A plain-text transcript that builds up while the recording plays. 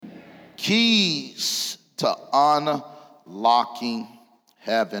Keys to unlocking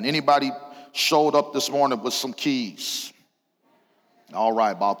heaven. Anybody showed up this morning with some keys? All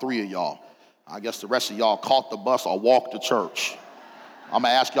right, about 3 of y'all. I guess the rest of y'all caught the bus or walked to church. I'm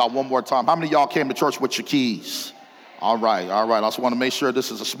gonna ask y'all one more time. How many of y'all came to church with your keys? All right. I just want to make sure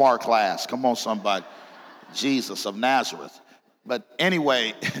this is a smart class. Come on, somebody. Jesus of Nazareth. But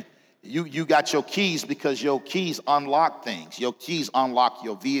anyway, you got your keys because your keys unlock things. Your keys unlock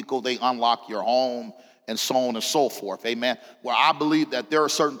your vehicle. They unlock your home and so on and so forth. Amen. Well, I believe that there are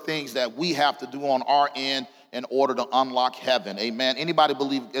certain things that we have to do on our end in order to unlock heaven. Amen. Anybody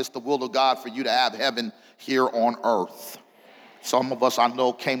believe it's the will of God for you to have heaven here on earth? Some of us, I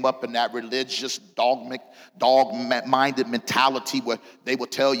know, came up in that religious, dog-minded mentality where they will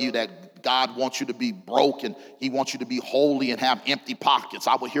tell you that God wants you to be broke and he wants you to be holy and have empty pockets.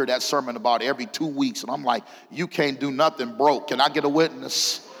 I would hear that sermon about every 2 weeks, and I'm like, you can't do nothing broke. Can I get a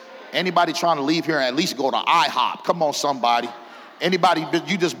witness? Anybody trying to leave here and at least go to IHOP? Come on, somebody. Anybody,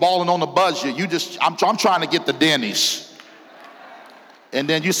 you just balling on the budget. I'm trying to get the Denny's. And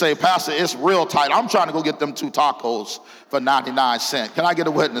then you say, Pastor, it's real tight. I'm trying to go get them 2 tacos for 99 cents. Can I get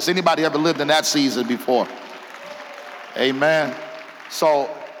a witness? Anybody ever lived in that season before? Amen. So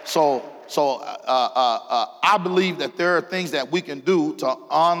I believe that there are things that we can do to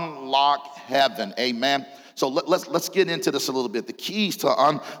unlock heaven. Amen. So let's get into this a little bit. The keys to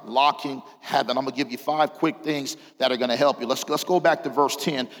unlocking heaven. I'm going to give you 5 quick things that are going to help you. Let's go back to verse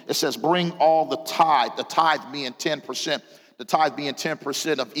 10. It says, bring all the tithe being 10%. The tithe being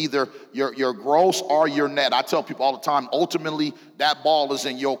 10% of either your gross or your net. I tell people all the time, ultimately, that ball is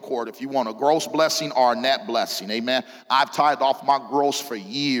in your court. If you want a gross blessing or a net blessing, amen. I've tithed off my gross for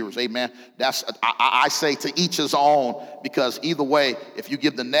years, amen. I say to each his own, because either way, if you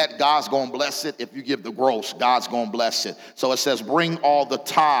give the net, God's going to bless it. If you give the gross, God's going to bless it. So it says, bring all the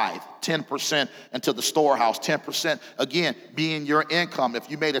tithe, 10% into the storehouse. 10%, again, being your income.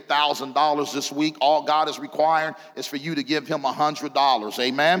 If you made $1,000 this week, all God is requiring is for you to give him $100.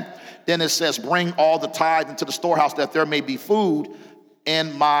 Amen. Then it says, bring all the tithe into the storehouse that there may be food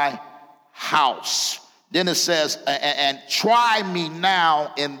in my house. Then it says, and try me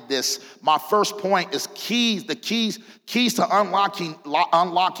now in this. My first point is keys. The keys to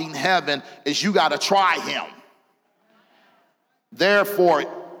unlocking heaven is you got to try him. Therefore,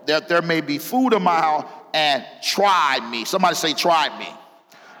 that there may be food in my house, and try me. Somebody say, try me.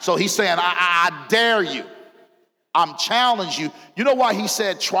 So he's saying, I dare you. I'm challenging you. You know why he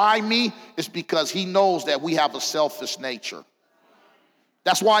said, try me? It's because he knows that we have a selfish nature.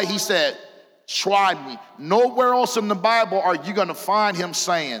 That's why he said, try me. Nowhere else in the Bible are you going to find him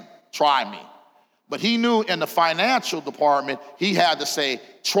saying, try me. But he knew in the financial department, he had to say,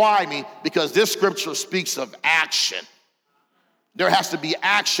 try me, because this scripture speaks of action. There has to be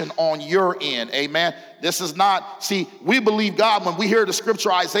action on your end, amen? This is not, see, we believe God when we hear the scripture,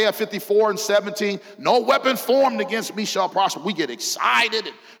 Isaiah 54:17, no weapon formed against me shall prosper. We get excited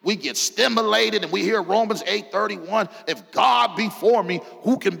and we get stimulated, and we hear Romans 8:31, if God be for me,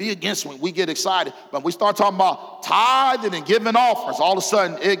 who can be against me? We get excited. But we start talking about tithing and giving offerings, all of a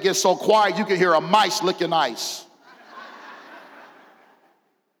sudden it gets so quiet you can hear a mice licking ice.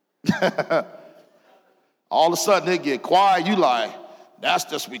 All of a sudden they get quiet. You like, that's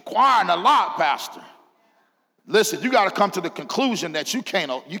just requiring a lot, Pastor. Listen, you got to come to the conclusion that you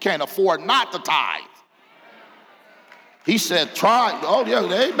can't afford not to tithe. He said, try. Oh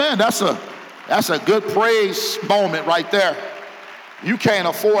yeah, amen. That's a good praise moment right there. You can't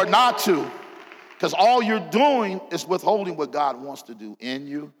afford not to, because all you're doing is withholding what God wants to do in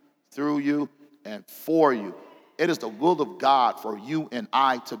you, through you, and for you. It is the will of God for you and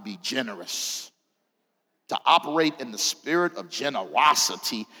I to be generous, to operate in the spirit of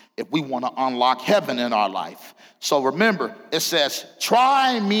generosity if we want to unlock heaven in our life. So remember, it says,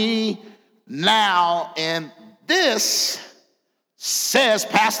 try me now in this, says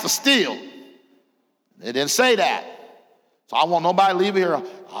Pastor Steele. It didn't say that. So I want nobody leaving here,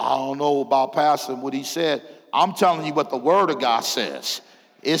 I don't know about Pastor and what he said. I'm telling you what the word of God says.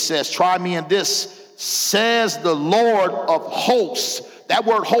 It says, try me in this, says the Lord of hosts. That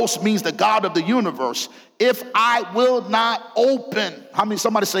word host means the God of the universe. If I will not open, how many,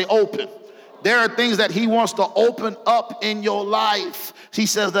 somebody say open? There are things that he wants to open up in your life. He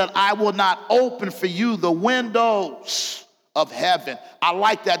says that I will not open for you the windows of heaven. I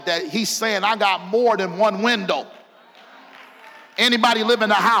like that he's saying I got more than one window. Anybody live in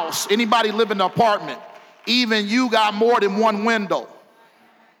a house? Anybody live in an apartment? Even you got more than one window.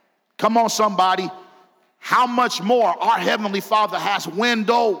 Come on, somebody. How much more our Heavenly Father has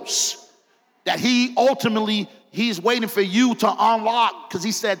windows that he ultimately he's waiting for you to unlock, because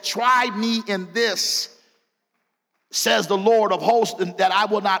he said, try me in this, says the Lord of hosts, and that I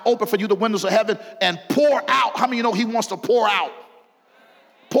will not open for you the windows of heaven and pour out. How many of you know he wants to pour out?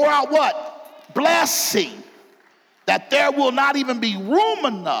 Pour out what? Blessing. That there will not even be room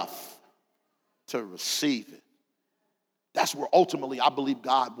enough to receive it. That's where ultimately I believe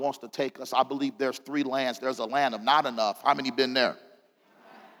God wants to take us. I believe there's 3 lands. There's a land of not enough. How many been there?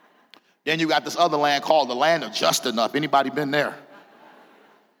 Then you got this other land called the land of just enough. Anybody been there?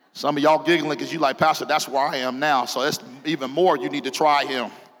 Some of y'all giggling because you like, Pastor, that's where I am now. So it's even more, you need to try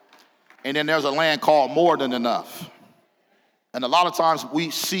him. And then there's a land called more than enough. And a lot of times we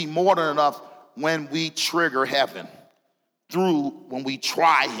see more than enough when we trigger heaven, when we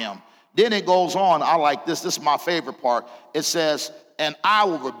try him. Then it goes on, I like this is my favorite part. It says, and I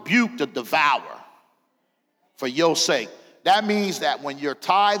will rebuke the devourer for your sake. That means that when you're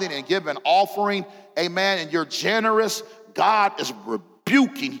tithing and giving offering, amen, and you're generous, God is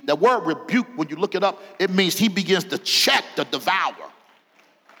rebuking. The word rebuke, when you look it up, it means he begins to check the devourer.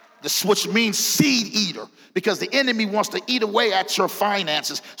 This, which means seed eater, because the enemy wants to eat away at your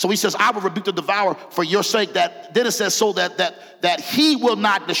finances. So he says, I will rebuke the devourer for your sake. Then it says, so that he will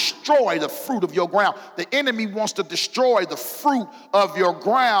not destroy the fruit of your ground. The enemy wants to destroy the fruit of your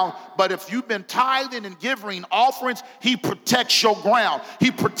ground, but if you've been tithing and giving offerings, he protects your ground.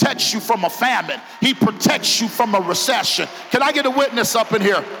 He protects you from a famine. He protects you from a recession. Can I get a witness up in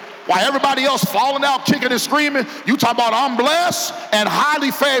here? While everybody else falling out, kicking and screaming, you talk about I'm blessed and highly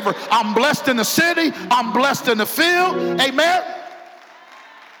favored. I'm blessed in the city. I'm blessed in the field. Amen.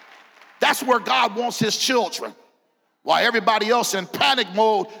 That's where God wants his children. While everybody else in panic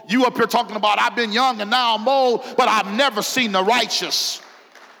mode, you up here talking about I've been young and now I'm old, but I've never seen the righteous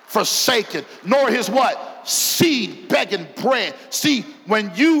forsaken, nor his what? Seed begging bread. See,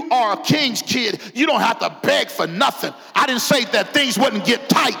 when you are a king's kid, you don't have to beg for nothing. I didn't say that things wouldn't get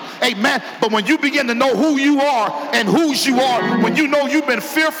tight, amen. But when you begin to know who you are and whose you are, when you know you've been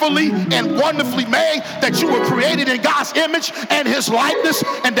fearfully and wonderfully made, that you were created in God's image and his likeness,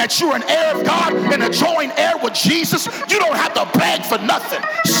 and that you're an heir of God and a joint heir with Jesus, you don't have to beg for nothing.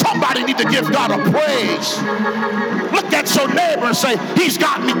 Somebody need to give God a praise. Look at your neighbor and say, he's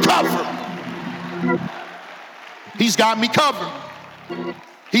got me covered. He's got me covered.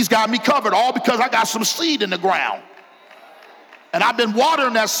 He's got me covered, all because I got some seed in the ground. And I've been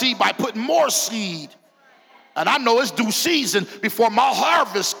watering that seed by putting more seed. And I know it's due season before my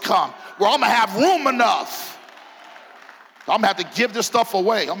harvest come, where I'm going to have room enough. I'm going to have to give this stuff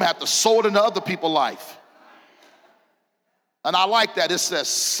away. I'm going to have to sow it into other people's life. And I like that. It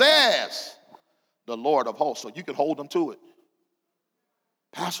says the Lord of hosts. So you can hold them to it.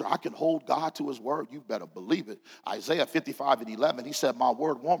 Pastor, I can hold God to his word. You better believe it. Isaiah 55:11, he said, my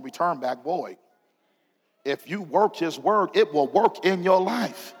word won't return back void. If you work his word, it will work in your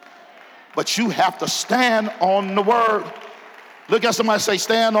life. But you have to stand on the word. Look at somebody, say,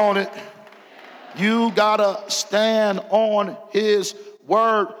 stand on it. You gotta stand on his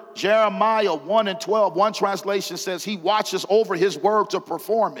word. Jeremiah 1:12, one translation says he watches over his word to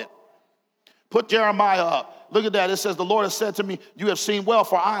perform it. Put Jeremiah up. Look at that. It says, the Lord has said to me, you have seen well,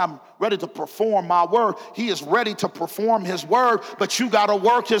 for I am ready to perform my word. He is ready to perform his word, but you got to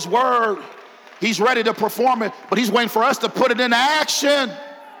work his word. He's ready to perform it, but he's waiting for us to put it into action.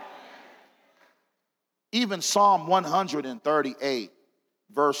 Even Psalm 138,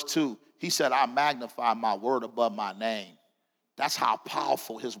 verse 2, he said, I magnify my word above my name. That's how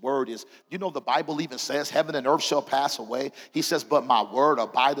powerful his word is. You know, the Bible even says heaven and earth shall pass away. He says, but my word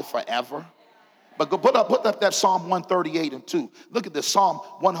abideth forever. But go put up that Psalm 138 and 2. Look at this, Psalm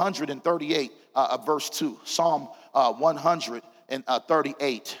 138, verse 2. Psalm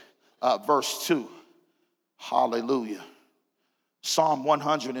 138, verse 2. Hallelujah. Psalm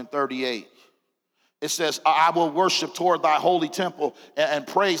 138. It says, I will worship toward thy holy temple and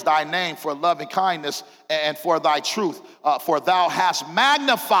praise thy name for loving kindness and for thy truth. For thou hast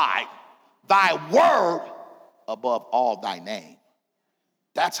magnified thy word above all thy name.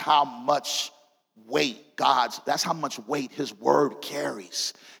 That's how much weight that's how much weight his word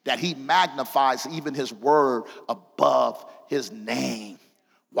carries, that he magnifies even his word above his name.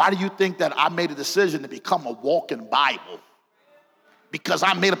 Why do you think that I made a decision to become a walking Bible? Because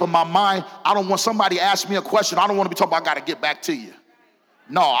I made up in my mind, I don't want somebody to ask me a question. I don't want to be talking about I got to get back to you.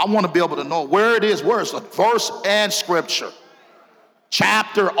 No, I want to be able to know where it is, where it's a verse and scripture,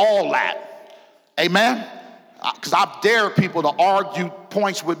 chapter, all that. Amen? Because I've dared people to argue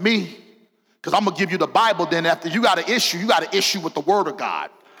points with me, because I'm going to give you the Bible. Then after you got an issue, you got an issue with the word of God.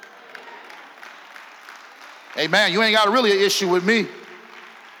 Amen. You ain't got really an issue with me.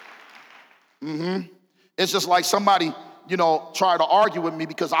 It's just like somebody, try to argue with me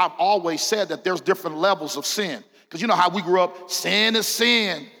because I've always said that there's different levels of sin. Because you know how we grew up, sin is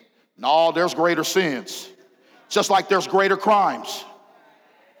sin. No, there's greater sins. Just like there's greater crimes.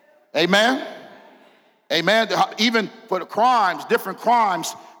 Amen? Amen? Even for the crimes, different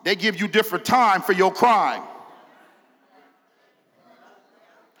crimes, they give you different time for your crime.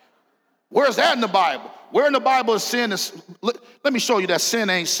 Where's that in the Bible? Where in the Bible is sin? Let me show you that sin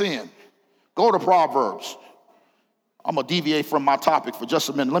ain't sin. Go to Proverbs. I'm going to deviate from my topic for just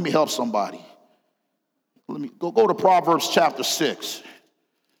a minute. Let me help somebody. Let me go to Proverbs chapter 6.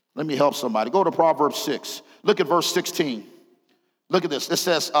 Let me help somebody. Go to Proverbs 6. Look at verse 16. Look at this. It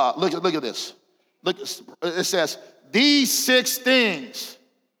says, look at this. It says, these 6 things.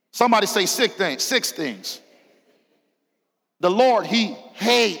 Somebody say 6 things. 6 things. The Lord, he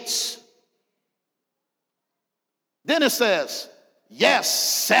hates. Then it says, yes,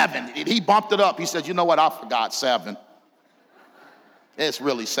 7. He bumped it up. He said, you know what? I forgot 7. It's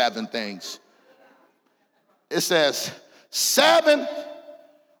really 7 things. It says, 7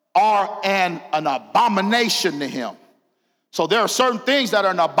 are an abomination to him. So there are certain things that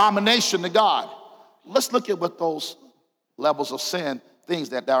are an abomination to God. Let's look at what those levels of sin, things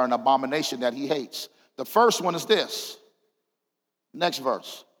that are an abomination that he hates. The first one is this. Next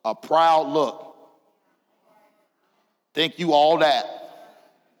verse. A proud look. Think you all that.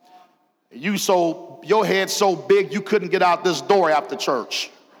 Your head's so big you couldn't get out this door after church.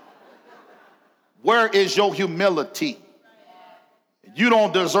 Where is your humility? You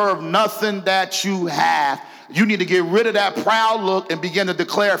don't deserve nothing that you have. You need to get rid of that proud look and begin to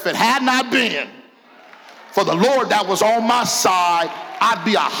declare, if it had not been for the Lord that was on my side, I'd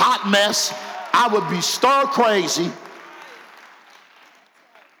be a hot mess. I would be stir crazy.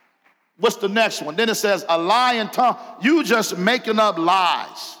 What's the next one? Then it says, a lying tongue. You just making up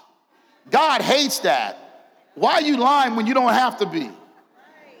lies. God hates that. Why are you lying when you don't have to be?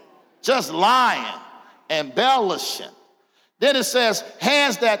 Just lying, embellishing. Then it says,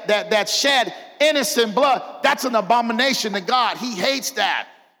 hands that shed innocent blood. That's an abomination to God. He hates that.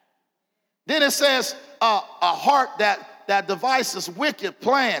 Then it says, a heart that devises wicked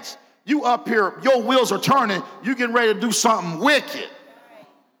plans. You up here, your wheels are turning. You getting ready to do something wicked.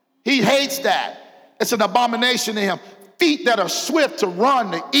 He hates that. It's an abomination to him. Feet that are swift to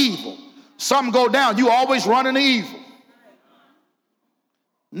run to evil. Something go down, you always running to evil.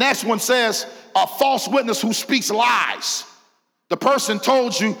 Next one says, a false witness who speaks lies. The person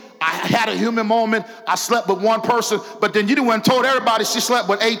told you, I had a human moment, I slept with one person, but then you went and told everybody she slept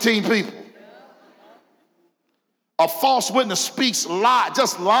with 18 people. A false witness speaks lie,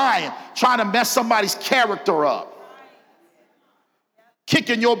 just lying, trying to mess somebody's character up.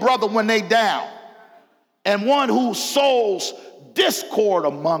 Kicking your brother when they down. And one who sows discord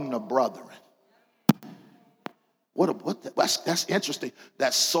among the brethren. That's interesting.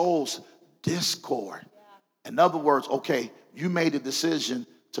 That sows discord. In other words, okay, you made a decision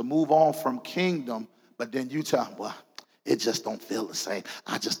to move on from kingdom, but then you tell them, well, it just don't feel the same.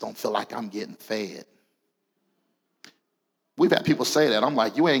 I just don't feel like I'm getting fed. We've had people say that. I'm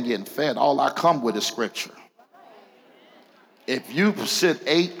like, you ain't getting fed. All I come with is scripture. If you sit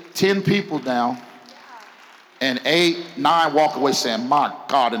 8, 10 people down and 8, 9 walk away saying, my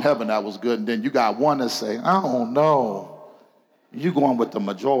God in heaven, that was good. And then you got one that say, I don't know. You going with the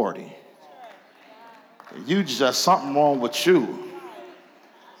majority. You just something wrong with you.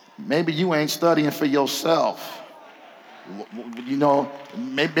 Maybe you ain't studying for yourself. You know,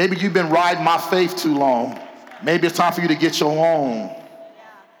 maybe you've been riding my faith too long. Maybe it's time for you to get your own.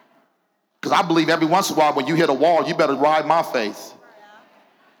 Because I believe every once in a while when you hit a wall, you better ride my faith.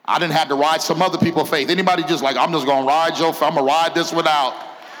 I didn't have to ride some other people's faith. Anybody just like, I'm just going to ride your faith. I'm going to ride this one out.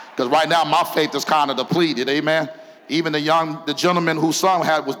 Because right now my faith is kind of depleted. Amen. Even the gentleman whose son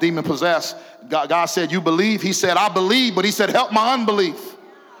was demon possessed. God said, you believe? He said, I believe. But he said, help my unbelief.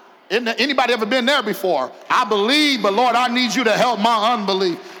 Anybody ever been there before? I believe, but Lord, I need you to help my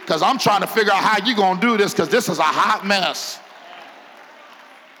unbelief. Because I'm trying to figure out how you're going to do this because this is a hot mess.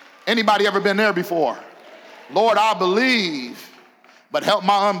 Anybody ever been there before? Lord, I believe, but help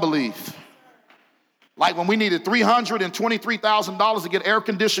my unbelief. Like when we needed $323,000 to get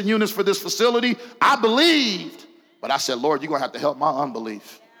air-conditioned units for this facility, I believed, but I said, Lord, you're going to have to help my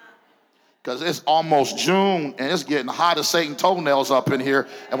unbelief. Because it's almost June, and it's getting hot as Satan toenails up in here.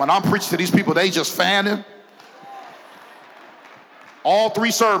 And when I'm preaching to these people, they just fanning. All 3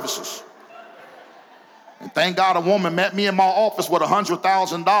 services. And thank God a woman met me in my office with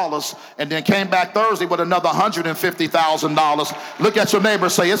 $100,000 and then came back Thursday with another $150,000. Look at your neighbor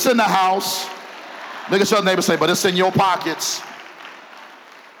and say, it's in the house. Look at your neighbor and say, but it's in your pockets.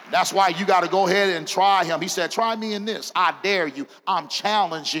 That's why you got to go ahead and try him. He said, try me in this. I dare you. I'm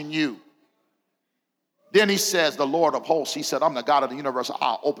challenging you. Then he says, the Lord of hosts, he said, I'm the God of the universe.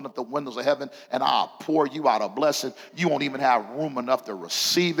 I'll open up the windows of heaven and I'll pour you out a blessing. You won't even have room enough to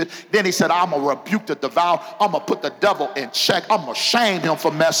receive it. Then he said, I'm going to rebuke the devourer. I'm going to put the devil in check. I'm going to shame him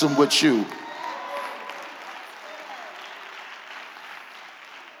for messing with you.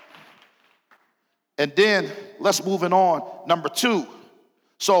 And then let's move it on. Number 2.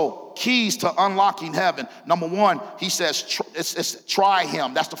 So keys to unlocking heaven. Number 1, he says, try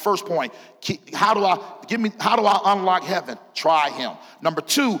him. That's the first point. How do I unlock heaven? Try him. Number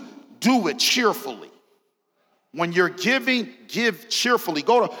 2, do it cheerfully. When you're giving, give cheerfully.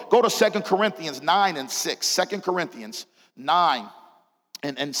 Go to 2 Corinthians 9 and 6. 2 Corinthians 9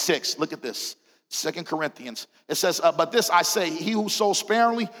 and 6. Look at this. 2 Corinthians. It says, but this I say, he who sows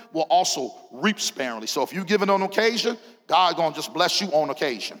sparingly will also reap sparingly. So if you give it on occasion, God gonna just bless you on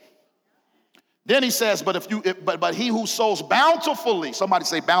occasion. Then he says, but he who sows bountifully, somebody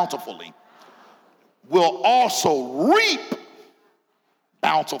say bountifully, will also reap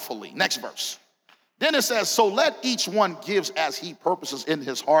bountifully. Next verse. Then it says, so let each one gives as he purposes in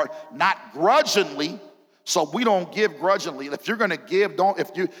his heart, not grudgingly. So we don't give grudgingly. If you're gonna give,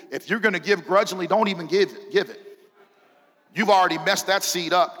 if you're gonna give grudgingly, don't even give it. You've already messed that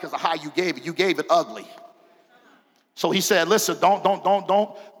seed up because of how you gave it. You gave it ugly. So he said, listen, don't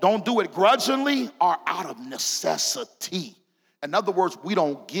do it grudgingly or out of necessity. In other words, we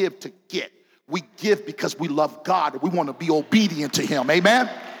don't give to get. We give because we love God and we want to be obedient to him. Amen?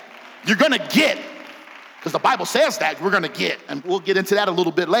 You're going to get, because the Bible says that we're going to get, and we'll get into that a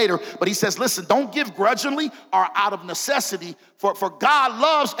little bit later. But he says, listen, don't give grudgingly or out of necessity, for God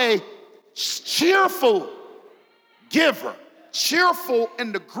loves a cheerful giver. Cheerful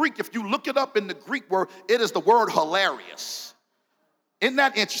in the Greek, if you look it up in the Greek word, it is the word hilarious. Isn't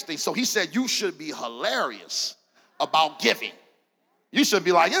that interesting? So he said you should be hilarious about giving. You should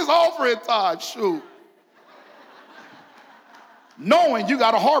be like, it's over in time, shoot. Knowing you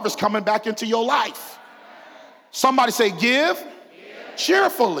got a harvest coming back into your life. Somebody say give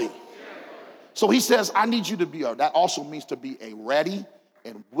cheerfully. So he says, I need you to be, that also means to be a ready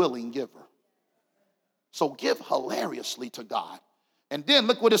and willing giver. So give hilariously to God. And then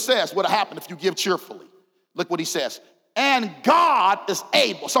look what it says, what'll happen if you give cheerfully. Look what he says. And God is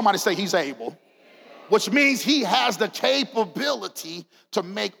able, somebody say he's able, which means he has the capability to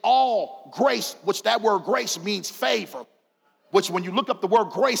make all grace, which that word grace means favor, which when you look up the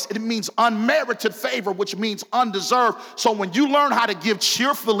word grace, it means unmerited favor, which means undeserved. So when you learn how to give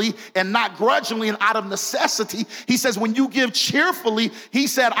cheerfully and not grudgingly and out of necessity, he says when you give cheerfully, he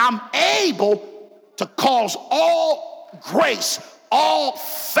said, I'm able to cause all grace, all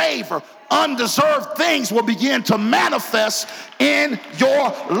favor, undeserved things will begin to manifest in your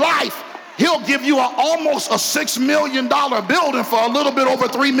life. He'll give you almost a $6 million building for a little bit over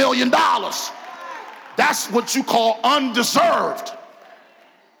 $3 million. That's what you call undeserved.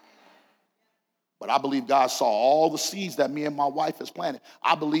 But I believe God saw all the seeds that me and my wife has planted.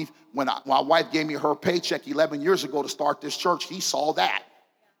 I believe when my wife gave me her paycheck 11 years ago to start this church, he saw that.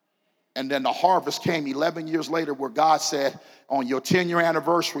 And then the harvest came 11 years later where God said, on your 10-year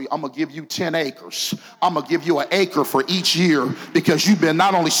anniversary, I'm going to give you 10 acres. I'm going to give you an acre for each year because you've been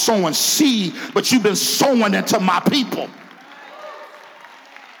not only sowing seed, but you've been sowing into my people.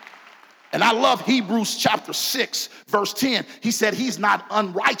 And I love Hebrews chapter 6, verse 10. He said he's not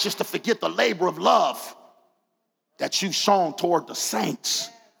unrighteous to forget the labor of love that you've shown toward the saints.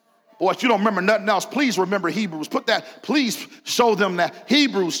 Boy, if you don't remember nothing else, please remember Hebrews. Please show them that.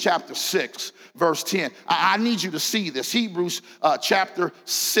 Hebrews chapter 6, verse 10. I need you to see this. Hebrews chapter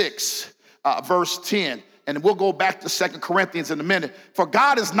 6, verse 10. And we'll go back to 2 Corinthians in a minute. For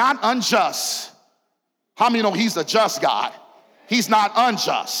God is not unjust. How many know he's a just God? He's not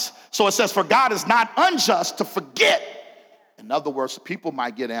unjust. So it says, for God is not unjust to forget. In other words, people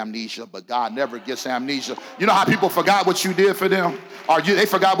might get amnesia, but God never gets amnesia. You know how people forgot what you did for them? Or they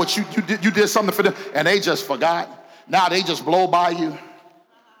forgot what you did something for them, and they just forgot. Now they just blow by you.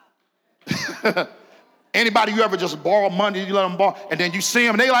 Anybody you ever just borrow money, you let them borrow, and then you see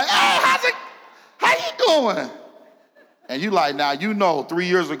them, and they like, hey, how you doing? And you like, now you know 3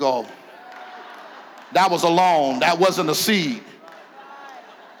 years ago, that was a loan, that wasn't a seed.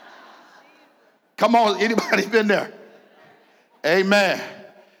 Come on, anybody been there? Amen.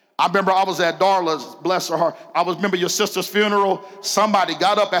 I remember I was at Darla's, bless her heart. I remember your sister's funeral. Somebody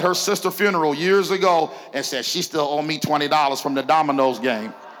got up at her sister's funeral years ago and said, she still owe me $20 from the Domino's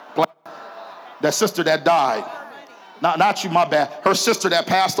game. That sister that died. Not you, my bad. Her sister that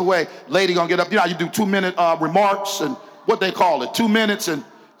passed away. Lady gonna get up. You know how you do 2-minute remarks and what they call it, 2 minutes, and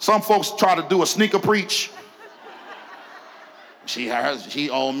Some folks try to do a sneaker preach. She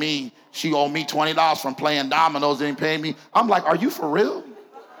owed me $20 from playing dominoes, didn't pay me. I'm like, are you for real?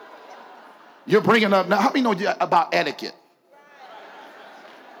 You're bringing up, now how many know about etiquette?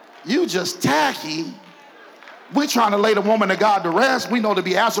 You just tacky. We're trying to lay the woman of God to rest. We know to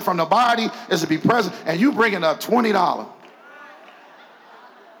be absent from the body is to be present, and you bringing up $20.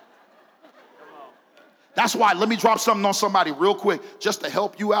 That's why, let me drop something on somebody real quick just to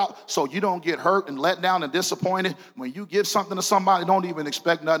help you out so you don't get hurt and let down and disappointed. When you give something to somebody, don't even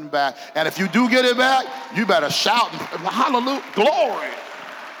expect nothing back. And if you do get it back, you better shout and hallelujah, glory.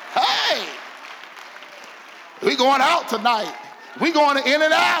 Hey, we going out tonight. We going to In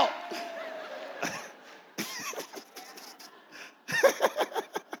and Out.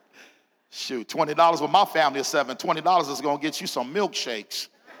 Shoot, $20 with my family of 7. $20 is going to get you some milkshakes.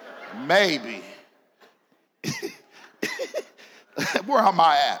 Maybe. Where am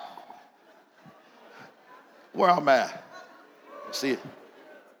I at? Where am I at? See it?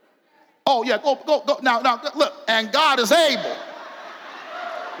 Oh, yeah, go. Now, look, and God is able.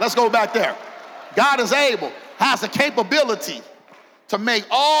 Let's go back there. God is able, has the capability to make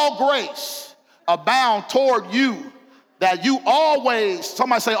all grace abound toward you, that you always,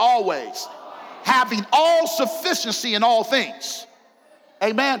 somebody say always, having all sufficiency in all things.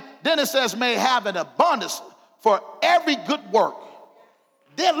 Amen. Then it says, may have an abundance for every good work.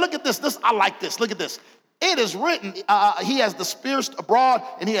 Then look at this. I like this. Look at this. It is written, he has dispersed abroad,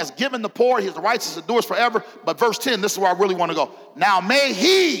 and he has given the poor. His righteousness endures forever. But verse 10, this is where I really want to go. Now may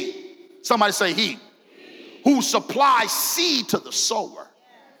he, somebody say he, who supplies seed to the sower.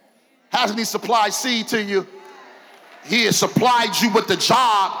 Hasn't he supplied seed to you? He has supplied you with the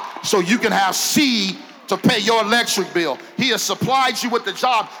job so you can have seed to pay your electric bill. He has supplied you with the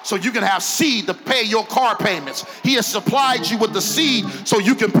job so you can have seed to pay your car payments. He has supplied you with the seed so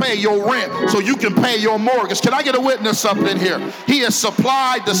you can pay your rent, so you can pay your mortgage. Can I get a witness up in here? He has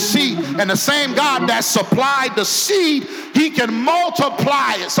supplied the seed, and the same God that supplied the seed, he can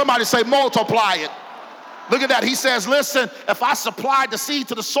multiply it. Somebody say multiply it. Look at that. He says, listen, if I supplied the seed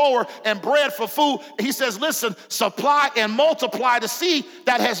to the sower and bread for food, he says, listen, supply and multiply the seed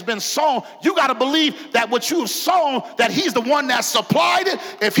that has been sown. You got to believe that what you have sown, that he's the one that supplied it.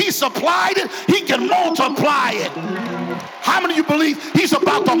 If he supplied it, he can multiply it. How many of you believe he's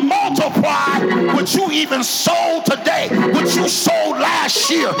about to multiply what you even sold today, what you sold last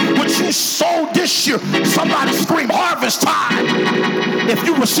year, what you sold this year? Somebody scream harvest time. If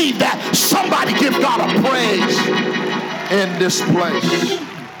you receive that, somebody give God a praise in this place.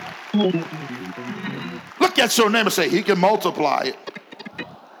 Look at your neighbor and say, he can multiply it.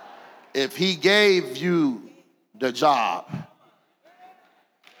 If he gave you the job,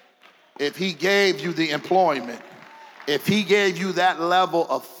 if he gave you the employment, if he gave you that level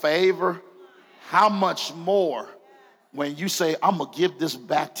of favor, how much more when you say, I'm going to give this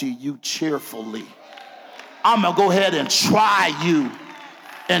back to you cheerfully. I'm going to go ahead and try you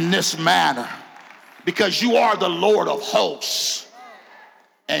in this manner because you are the Lord of hosts.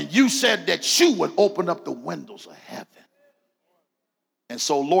 And you said that you would open up the windows of heaven. And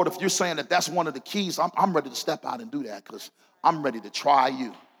so, Lord, if you're saying that that's one of the keys, I'm ready to step out and do that because I'm ready to try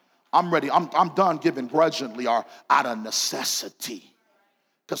you. I'm ready. I'm done giving grudgingly or out of necessity.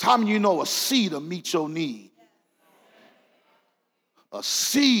 Because how many of you know a seed will meet your need? A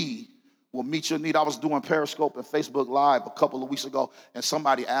seed will meet your need. I was doing Periscope and Facebook Live a couple of weeks ago, and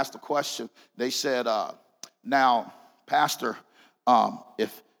somebody asked a question. They said, now, Pastor,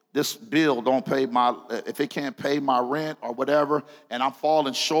 if this bill if it can't pay my rent or whatever, and I'm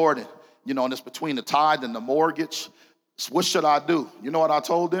falling short, and and it's between the tithe and the mortgage, what should I do? You know what I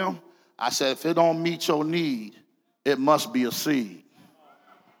told them? I said, if it don't meet your need, it must be a seed.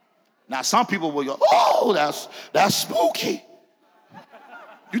 Now, some people will go, oh, that's spooky.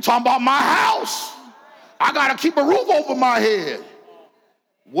 You talking about my house? I got to keep a roof over my head.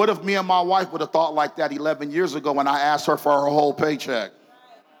 What if me and my wife would have thought like that 11 years ago when I asked her for her whole paycheck?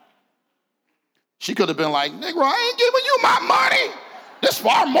 She could have been like, nigga, I ain't giving you my money. This for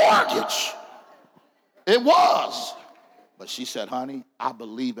our mortgage. It was. But she said, honey, I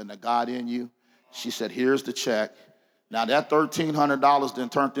believe in the God in you. She said, here's the check. Now that $1,300 then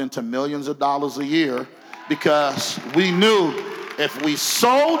turned into millions of dollars a year because we knew if we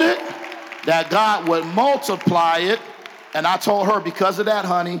sold it, that God would multiply it. And I told her, because of that,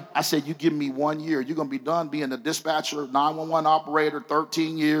 honey, I said, you give me 1 year. You're going to be done being a dispatcher, 911 operator,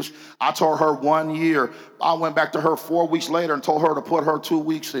 13 years. I told her 1 year. I went back to her 4 weeks later and told her to put her 2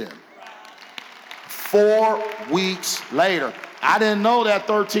 weeks in. 4 weeks later. I didn't know that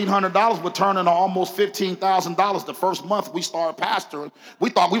 $1,300 would turn into almost $15,000 the first month we started pastoring.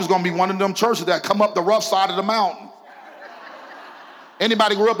 We thought we was going to be one of them churches that come up the rough side of the mountain.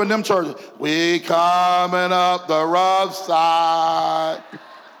 Anybody grew up in them churches? We coming up the rough side.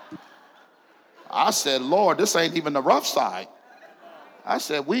 I said, Lord, this ain't even the rough side. I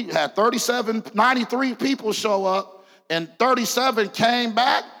said, we had 93 people show up, and 37 came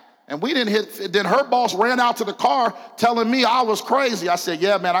back. And we didn't hit, then her boss ran out to the car telling me I was crazy. I said,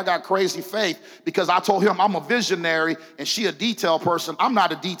 yeah, man, I got crazy faith because I told him I'm a visionary and she a detail person. I'm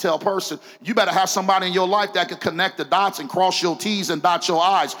not a detail person. You better have somebody in your life that can connect the dots and cross your T's and dot your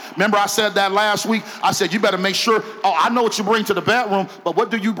I's. Remember I said that last week? I said, you better make sure, I know what you bring to the bedroom, but what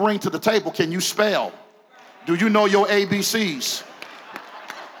do you bring to the table? Can you spell? Do you know your ABCs?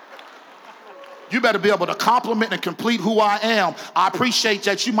 You better be able to compliment and complete who I am. I appreciate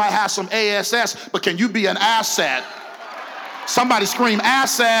that you might have some ASS, but can you be an asset? Somebody scream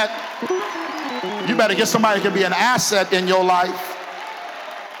asset. You better get somebody that can be an asset in your life.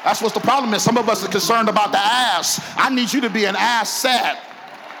 That's what the problem is. Some of us are concerned about the ass. I need you to be an asset.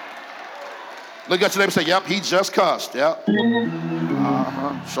 Look at your neighbor and say, yep, he just cussed. Yep.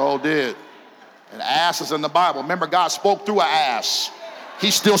 Sure did. And ass is in the Bible. Remember, God spoke through an ass.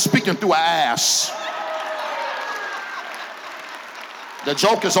 He's still speaking through an ass. The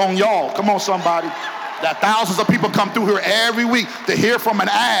joke is on y'all. Come on, somebody. That thousands of people come through here every week to hear from an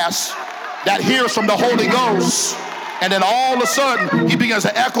ass that hears from the Holy Ghost. And then all of a sudden, he begins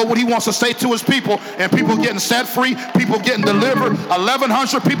to echo what he wants to say to his people, and people getting set free, people getting delivered.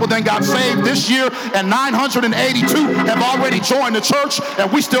 1,100 people then got saved this year, and 982 have already joined the church,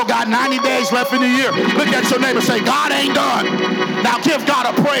 and we still got 90 days left in the year. Look at your neighbor and say, God ain't done. Now give God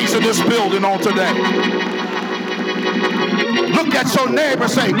a praise in this building on today. Look at your neighbor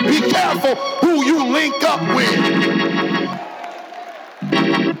and say, be careful who you link up with.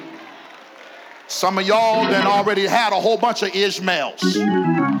 Some of y'all then already had a whole bunch of Ishmaels.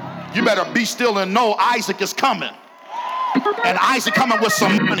 You better be still and know Isaac is coming. And Isaac coming with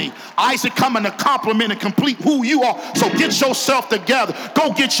some money. Isaac coming to compliment and complete who you are. So get yourself together.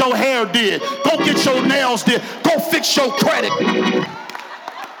 Go get your hair did. Go get your nails did. Go fix your credit.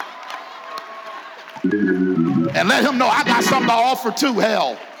 And let him know I got something to offer too,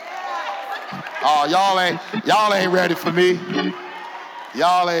 hell. Oh, y'all ain't ready for me.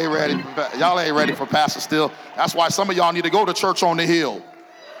 Y'all ain't ready for Pastor Still. That's why some of y'all need to go to church on the hill.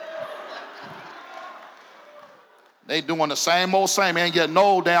 They doing the same old same, ain't getting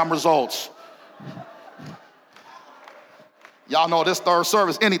no damn results. Y'all know this third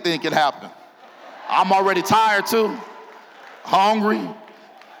service, anything can happen. I'm already tired too, hungry.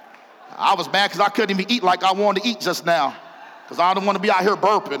 I was mad because I couldn't even eat like I wanted to eat just now because I don't want to be out here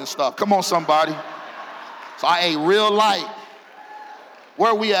burping and stuff. Come on, somebody. So I ate real light.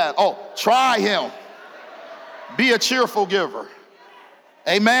 Where we at? Oh, try him. Be a cheerful giver.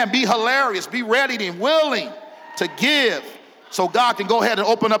 Amen. Be hilarious. Be ready and willing to give so God can go ahead and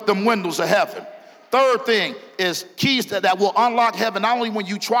open up them windows of heaven. Third thing is keys that will unlock heaven, not only when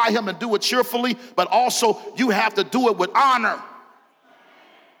you try him and do it cheerfully, but also you have to do it with honor.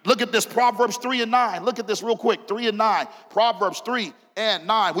 Look at this, Proverbs 3 and 9. Look at this real quick, 3 and 9. Proverbs 3 and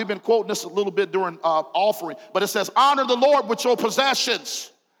 9. We've been quoting this a little bit during offering, but it says, honor the Lord with your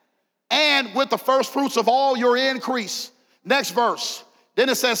possessions and with the first fruits of all your increase. Next verse. Then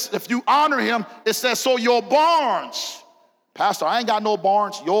it says, if you honor him, it says, so your barns. Pastor, I ain't got no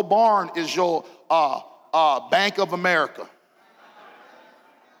barns. Your barn is your Bank of America.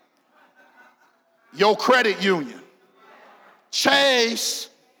 Your credit union. Chase.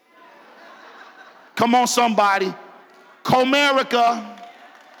 Come on, somebody. Comerica,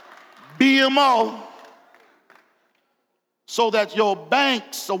 BMO, so that your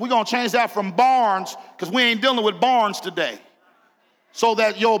banks, so we're going to change that from barns because we ain't dealing with barns today. So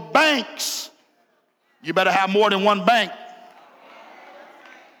that your banks, you better have more than one bank.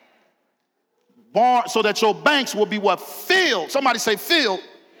 Barn, so that your banks will be what? Filled. Somebody say filled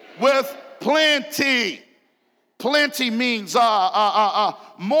with plenty. Plenty means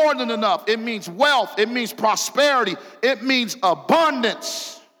more than enough. It means wealth. It means prosperity. It means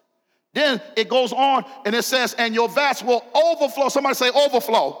abundance. Then it goes on and it says, and your vats will overflow. Somebody say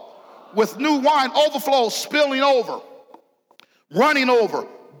overflow. With new wine, overflow, spilling over, running over,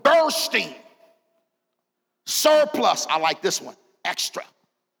 bursting, surplus. I like this one, extra.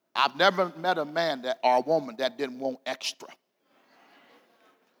 I've never met a man or a woman that didn't want extra.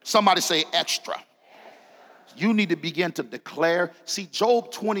 Somebody say extra. You need to begin to declare. See,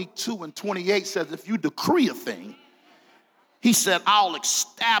 Job 22 and 28 says, if you decree a thing, he said, I'll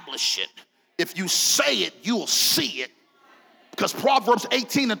establish it. If you say it, you'll see it. Because Proverbs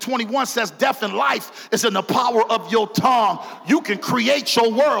 18:21 says death and life is in the power of your tongue. You can create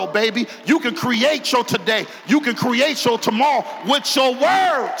your world, baby. You can create your today. You can create your tomorrow with your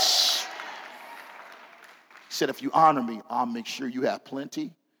words. He said, if you honor me, I'll make sure you have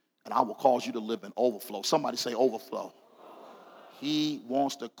plenty, and I will cause you to live in overflow. Somebody say overflow. He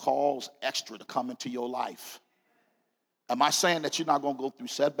wants to cause extra to come into your life. Am I saying that you're not going to go through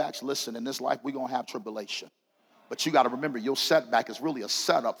setbacks? Listen, in this life, we're going to have tribulation. But you got to remember, your setback is really a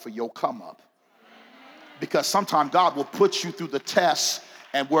setup for your come up. Because sometimes God will put you through the test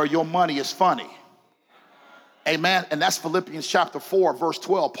and where your money is funny. Amen. And that's Philippians chapter 4, verse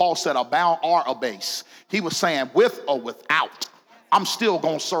 12. Paul said, abound or abase. He was saying, with or without, I'm still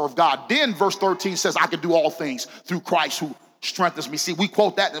going to serve God. Then verse 13 says, I can do all things through Christ who strengthens me. See, we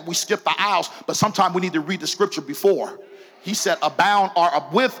quote that and we skip the aisles, but sometimes we need to read the scripture before. He said, abound or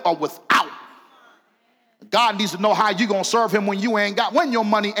with or without. God needs to know how you're going to serve him when you ain't got, when your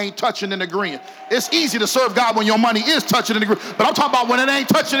money ain't touching and agreeing. It's easy to serve God when your money is touching and agreeing, but I'm talking about when it ain't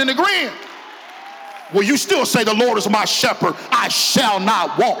touching and agreeing. Will you still say, the Lord is my shepherd, I shall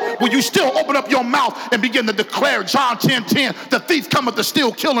not want? Will you still open up your mouth and begin to declare John 10:10, the thief cometh to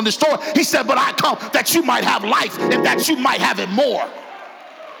steal, kill, and destroy? He said, but I come that you might have life and that you might have it more.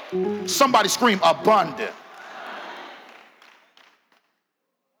 Somebody scream abundant.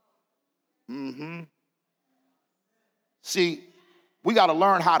 See, we got to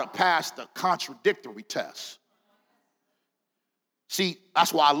learn how to pass the contradictory test. See,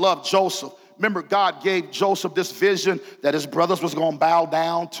 that's why I love Joseph. Remember, God gave Joseph this vision that his brothers was going to bow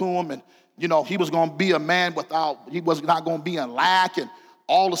down to him, and, you know, he was going to be a man he was not going to be in lack, and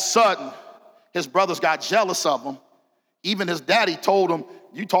all of a sudden, his brothers got jealous of him. Even his daddy told him,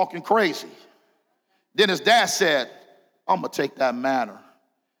 you talking crazy. Then his dad said, I'm going to take that matter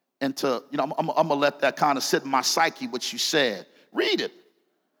into, you know, I'm going to let that kind of sit in my psyche, what you said. Read it.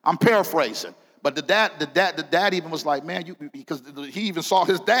 I'm paraphrasing. But the dad even was like, man, because he even saw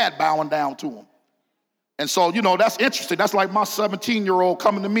his dad bowing down to him. And so, you know, that's interesting. That's like my 17-year-old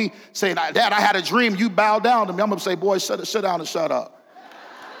coming to me saying, Dad, I had a dream, you bowed down to me. I'm going to say, boy, sit down and shut up.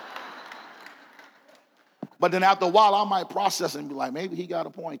 But then after a while, I might process it and be like, maybe he got a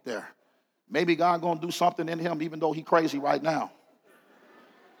point there. Maybe God going to do something in him, even though he's crazy right now.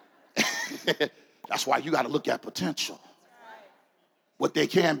 That's why you got to look at potential. What they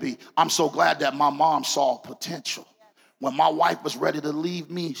can be. I'm so glad that my mom saw potential. When my wife was ready to leave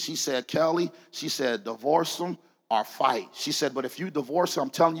me, she said, Kelly, she said, divorce him or fight. She said, but if you divorce him, I'm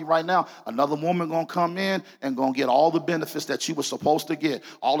telling you right now, another woman going to come in and going to get all the benefits that she was supposed to get.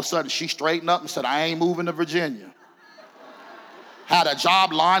 All of a sudden, she straightened up and said, I ain't moving to Virginia. Had a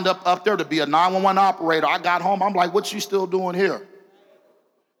job lined up there to be a 911 operator. I got home. I'm like, what you still doing here?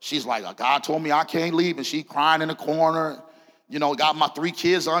 She's like, God told me I can't leave. And she crying in the corner. You know, got my 3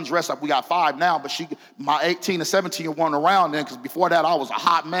 kids undressed. We got 5 now, but my 18 and 17 weren't around then, because before that I was a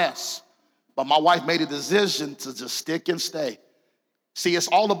hot mess. But my wife made a decision to just stick and stay. See, it's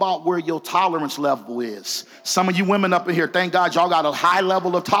all about where your tolerance level is. Some of you women up in here, thank God y'all got a high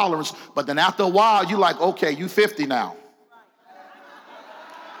level of tolerance, but then after a while, you like, okay, you 50 now.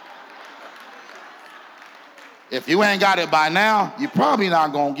 If you ain't got it by now, you're probably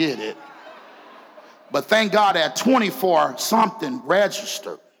not going to get it. But thank God at 24, something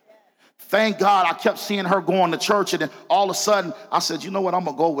registered. Thank God I kept seeing her going to church, and then all of a sudden, I said, you know what, I'm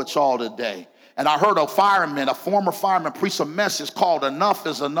going to go with y'all today. And I heard a former fireman, preach a message called Enough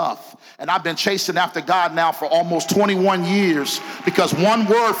is Enough. And I've been chasing after God now for almost 21 years, because one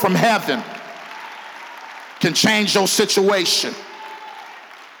word from heaven can change your situation.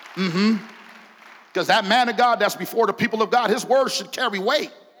 Because that man of God that's before the people of God, his words should carry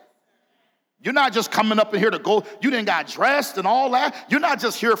weight. You're not just coming up in here to go, you didn't got dressed and all that. You're not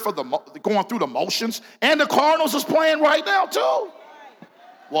just here for going through the motions. And the Cardinals is playing right now too.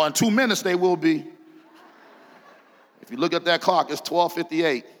 Well, in 2 minutes they will be. If you look at that clock, it's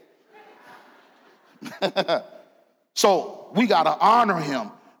 12:58. So we got to honor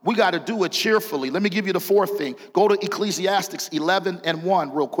him. We got to do it cheerfully. Let me give you the 4th thing. Go to Ecclesiastes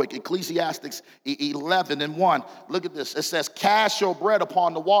 11:1 real quick. Ecclesiastes 11:1. Look at this. It says, cast your bread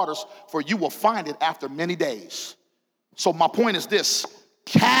upon the waters, for you will find it after many days. So my point is this.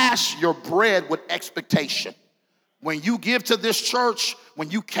 Cast your bread with expectation. When you give to this church, when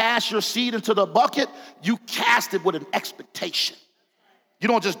you cast your seed into the bucket, you cast it with an expectation. You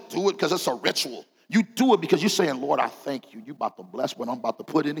don't just do it because it's a ritual. You do it because you're saying, Lord, I thank you. You about to bless what I'm about to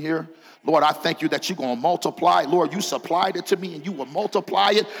put in here. Lord, I thank you that you're going to multiply. Lord, you supplied it to me and you will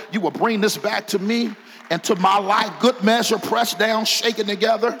multiply it. You will bring this back to me and to my life. Good measure, pressed down, shaken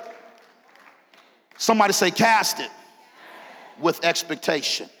together. Somebody say, cast it. with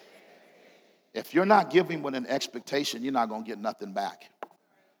expectation. If you're not giving with an expectation, you're not going to get nothing back.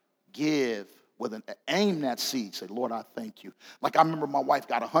 Give with an aim that seed. Say, Lord, I thank you. Like I remember my wife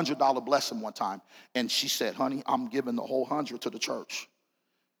got a $100 blessing one time, and she said, honey, I'm giving the whole 100 to the church.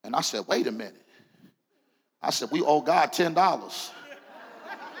 And I said, wait a minute. I said, we owe God $10.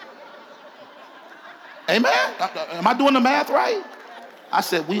 Amen? Am I doing the math right? I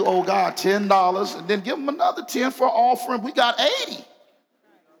said, we owe God $10 and then give him another 10 for offering. We got 80.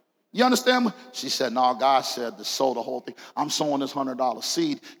 You understand? She said, no, God said to sow the whole thing. I'm sowing this $100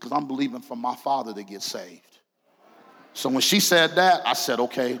 seed because I'm believing for my father to get saved. So when she said that, I said,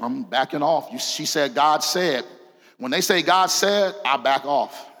 okay, I'm backing off. She said, God said. When they say God said, I back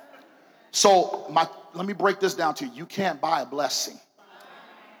off. So let me break this down to you. You can't buy a blessing.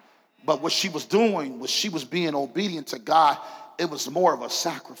 But what she was doing was she was being obedient to God. It was more of a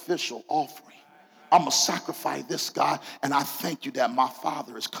sacrificial offering. I'm going to sacrifice this, God, and I thank you that my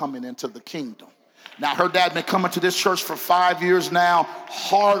father is coming into the kingdom. Now, her dad been coming to this church for 5 years now,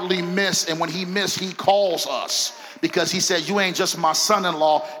 hardly missed, and when he missed, he calls us because he said, you ain't just my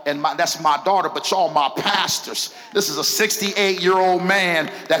son-in-law, and that's my daughter, but y'all my pastors. This is a 68-year-old man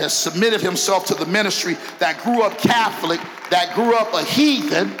that has submitted himself to the ministry, that grew up Catholic, that grew up a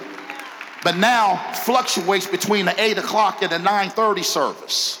heathen, but now fluctuates between the 8 o'clock and the 9:30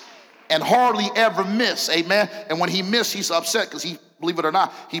 service. And hardly ever miss, amen? And when he missed, he's upset because he, believe it or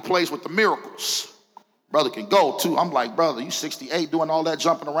not, he plays with the miracles. Brother can go too. I'm like, brother, you 68 doing all that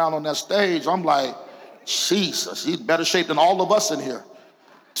jumping around on that stage. I'm like, Jesus, he's better shape than all of us in here.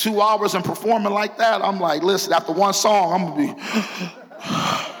 2 hours and performing like that, I'm like, listen, after one song, I'm gonna be.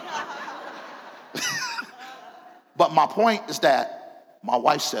 But my point is that my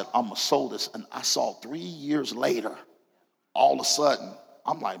wife said, I'm gonna sow this. And I saw 3 years later, all of a sudden,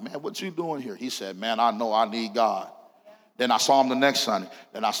 I'm like, man, what you doing here? He said, man, I know I need God. Then I saw him the next Sunday.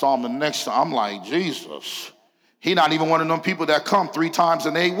 Then I saw him the next Sunday. I'm like, Jesus. He not even one of them people that come 3 times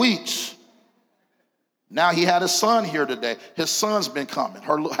in 8 weeks. Now he had his son here today. His son's been coming,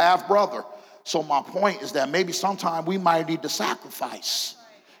 her half brother. So my point is that maybe sometime we might need to sacrifice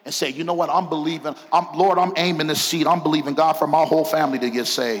and say, you know what, I'm believing, Lord, I'm aiming this seed. I'm believing God for my whole family to get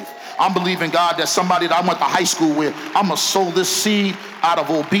saved. I'm believing God that somebody that I went to high school with, I'm going to sow this seed out of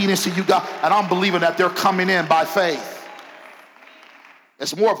obedience to you, God, and I'm believing that they're coming in by faith.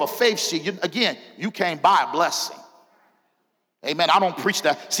 It's more of a faith seed. Again, you can't buy a blessing. Amen. I don't preach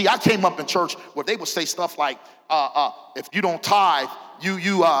that. See, I came up in church where they would say stuff like, if you don't tithe, you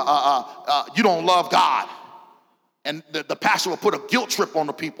don't love God. And the pastor would put a guilt trip on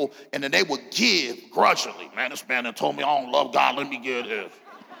the people, and then they would give grudgingly. Man, this man that told me I don't love God, let me give this.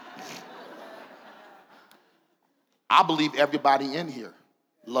 I believe everybody in here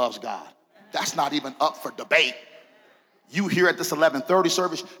loves God. That's not even up for debate. You here at this 11:30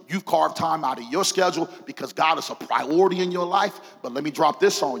 service, you've carved time out of your schedule because God is a priority in your life. But let me drop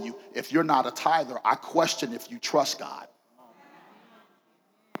this on you. If you're not a tither, I question if you trust God.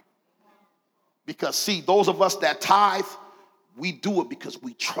 Because see, those of us that tithe, we do it because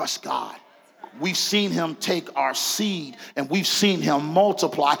we trust God. We've seen him take our seed and we've seen him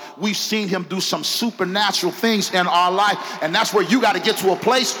multiply. We've seen him do some supernatural things in our life. And that's where you got to get to a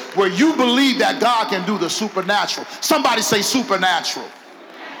place where you believe that God can do the supernatural. Somebody say supernatural.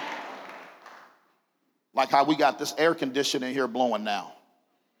 Like how we got this air conditioning here blowing now.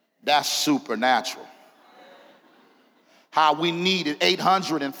 That's supernatural. How we needed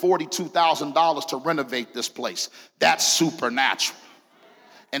 $842,000 to renovate this place. That's supernatural.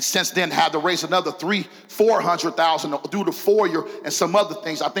 And since then had to raise another $400,000 due to foyer and some other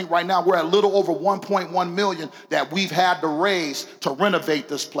things. I think right now we're at a little over 1.1 million that we've had to raise to renovate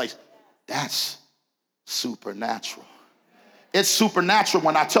this place. That's supernatural. It's supernatural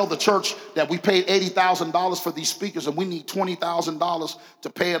when I tell the church that we paid $80,000 for these speakers and we need $20,000 to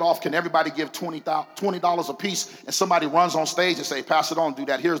pay it off. Can everybody give $20 a piece? And somebody runs on stage and say, Pastor, don't do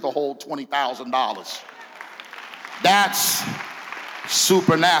that. Here's the whole $20,000. That's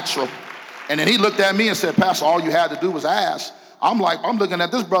supernatural. And then he looked at me and said, Pastor, all you had to do was ask. I'm looking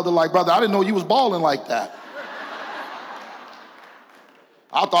at this brother like, brother, I didn't know you was balling like that.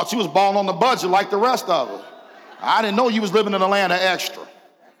 I thought you was balling on the budget like the rest of it. I didn't know you was living in a land of extra.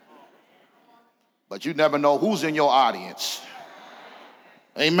 But you never know who's in your audience.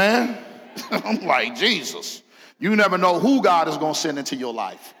 Amen? I'm like, Jesus. You never know who God is going to send into your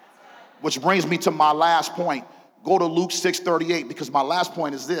life. Which brings me to my last point. Go to Luke 6:38 because my last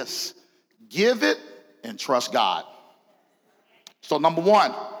point is this. Give it and trust God. So number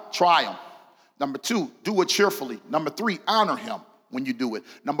 1, try him. Number 2, do it cheerfully. Number 3, honor him when you do it.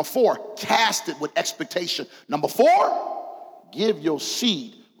 Number 4, cast it with expectation. Number 4, Give your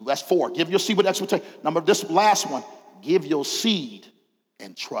seed. That's 4. Give your seed with expectation. Number, this last one. Give your seed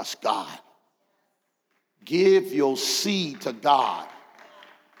and trust God. Give your seed to God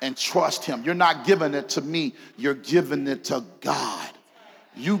and trust him. You're not giving it to me. You're giving it to God.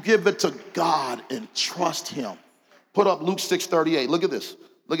 You give it to God and trust him. Put up Luke 6:38. Look at this.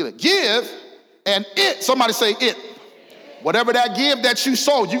 Look at it. Give and it. Somebody say it. Whatever that give that you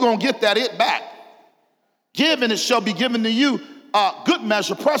sowed, you're going to get that it back. Give and it shall be given to you. Good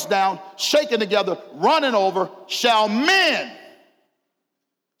measure, pressed down, shaken together, running over, shall men.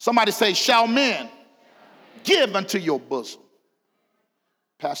 Somebody say, shall men give unto your bosom.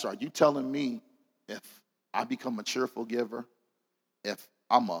 Pastor, are you telling me if I become a cheerful giver, if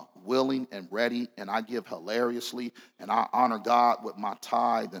I'm a willing and ready and I give hilariously and I honor God with my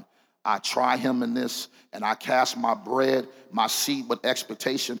tithe and I try him in this and I cast my bread, my seed with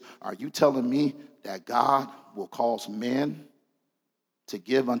expectation, are you telling me that God will cause men to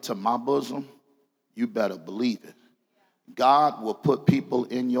give unto my bosom? You better believe it. God will put people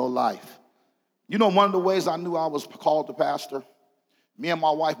in your life. You know, one of the ways I knew I was called to pastor, me and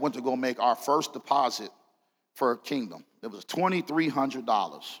my wife went to go make our first deposit for Kingdom. It was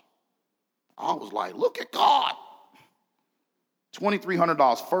 $2,300. I was like, look at God.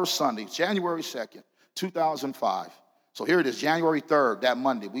 $2,300, first Sunday, January 2nd, 2005. So here it is, January 3rd, that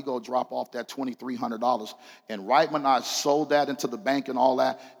Monday, we go drop off that $2,300. And right when I sold that into the bank and all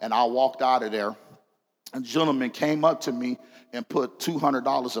that, and I walked out of there, a gentleman came up to me and put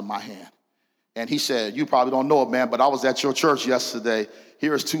 $200 in my hand. And he said, you probably don't know it, man, but I was at your church yesterday.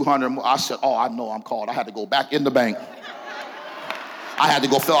 Here's $200. I said, oh, I know I'm called. I had to go back in the bank. I had to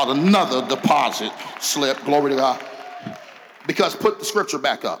go fill out another deposit slip, glory to God. Because put the scripture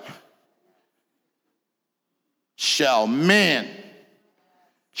back up. Shall men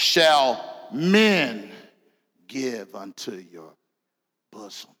give unto your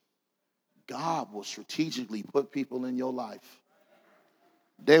bosom. God will strategically put people in your life.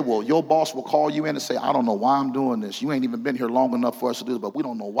 Your boss will call you in and say, I don't know why I'm doing this. You ain't even been here long enough for us to do this, but we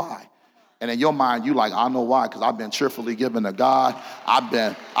don't know why. And in your mind, you like, I know why, because I've been cheerfully giving to God. I've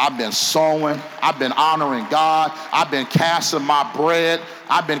been sowing. I've been honoring God. I've been casting my bread.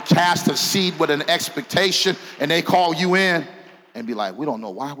 I've been casting seed with an expectation. And they call you in and be like, we don't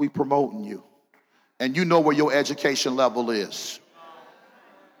know why we promoting you. And you know where your education level is.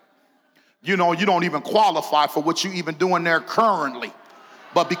 You know, you don't even qualify for what you even doing there currently.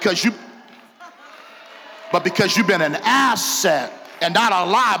 But because you've been an asset and not a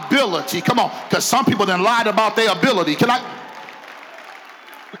liability. Come on, because some people then lied about their ability.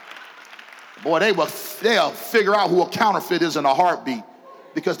 Boy, they'll figure out who a counterfeit is in a heartbeat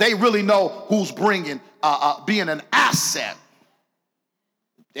because they really know who's bringing, being an asset.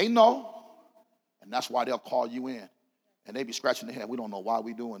 They know, and that's why they'll call you in. And they be scratching their head. We don't know why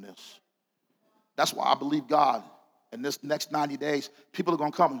we doing this. That's why I believe God. In this next 90 days, people are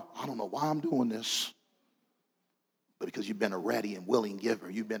going to come. I don't know why I'm doing this. But because you've been a ready and willing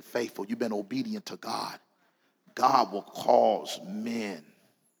giver, you've been faithful, you've been obedient to God, God will cause men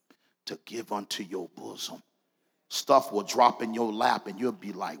to give unto your bosom. Stuff will drop in your lap and you'll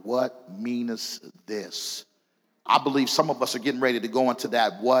be like, what meaneth this? I believe some of us are getting ready to go into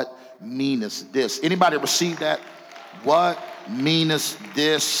that, what meaneth this? Anybody receive that? What meaneth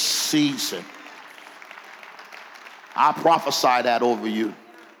this season? I prophesy that over you.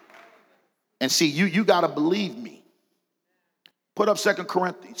 And see, you got to believe me. Put up 2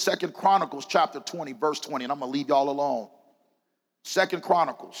 Chronicles chapter 20, verse 20, and I'm going to leave y'all alone. 2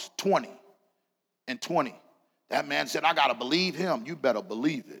 Chronicles 20 and 20. That man said, I got to believe him. You better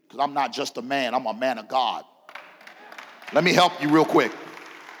believe it, because I'm not just a man. I'm a man of God. Let me help you real quick.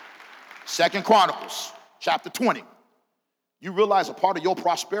 2 Chronicles chapter 20. You realize a part of your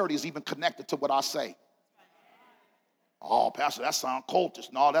prosperity is even connected to what I say. Oh, Pastor, that sounds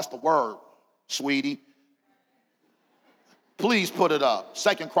cultish. No, that's the word, sweetie. Please put it up.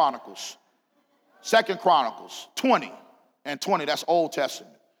 2 Chronicles 20 and 20. That's Old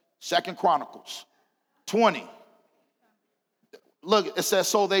Testament. 2 Chronicles 20. Look, it says,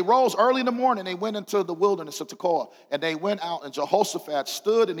 so they rose early in the morning. They went into the wilderness of Tekoa. And they went out, and Jehoshaphat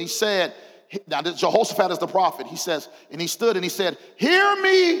stood, and he said, now Jehoshaphat is the prophet. He says, and he stood, and he said, hear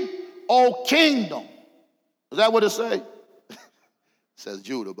me, O kingdom. Is that what it say? It says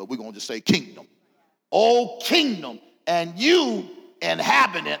Judah, but we're going to just say kingdom. O kingdom, and you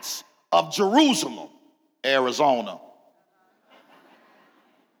inhabitants of Jerusalem, Arizona.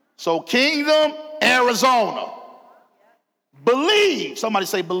 So kingdom, Arizona. Believe. Somebody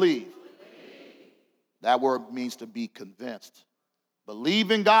say believe. That word means to be convinced.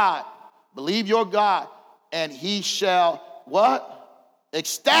 Believe in God. Believe your God, and he shall what?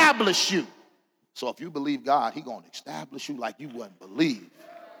 Establish you. So if you believe God, he going to establish you like you wouldn't believe.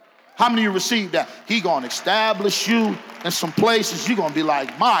 How many of you received that? He going to establish you in some places. You're going to be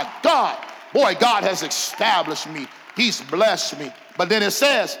like, my God, boy, God has established me. He's blessed me. But then it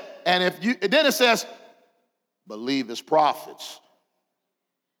says, believe his prophets.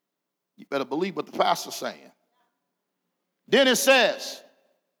 You better believe what the pastor's saying. Then it says,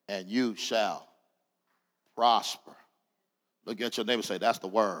 and you shall prosper. Look at your neighbor and say, that's the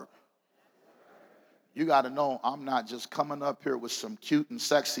word. You got to know I'm not just coming up here with some cute and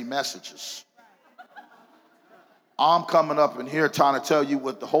sexy messages. I'm coming up in here trying to tell you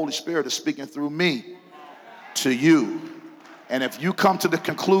what the Holy Spirit is speaking through me to you. And if you come to the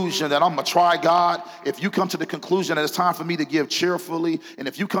conclusion that I'm going to try God, if you come to the conclusion that it's time for me to give cheerfully, and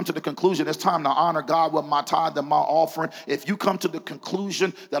if you come to the conclusion it's time to honor God with my tithe and my offering, if you come to the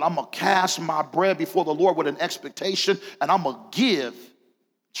conclusion that I'm going to cast my bread before the Lord with an expectation and I'm going to give,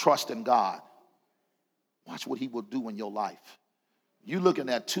 trust in God. Watch what he will do in your life. You're looking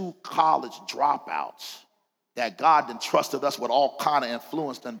at 2 college dropouts that God entrusted us with all kind of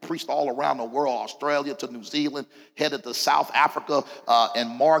influence and preached all around the world, Australia to New Zealand, headed to South Africa in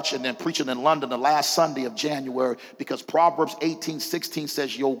March, and then preaching in London the last Sunday of January, because Proverbs 18:16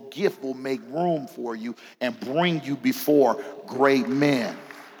 says your gift will make room for you and bring you before great men.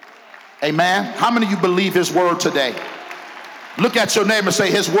 Amen? How many of you believe his word today? Look at your neighbor and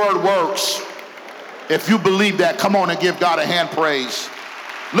say, his word works. If you believe that, come on and give God a hand praise.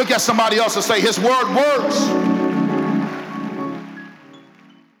 Look at somebody else and say, his word works.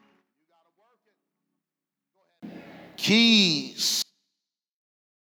 Keys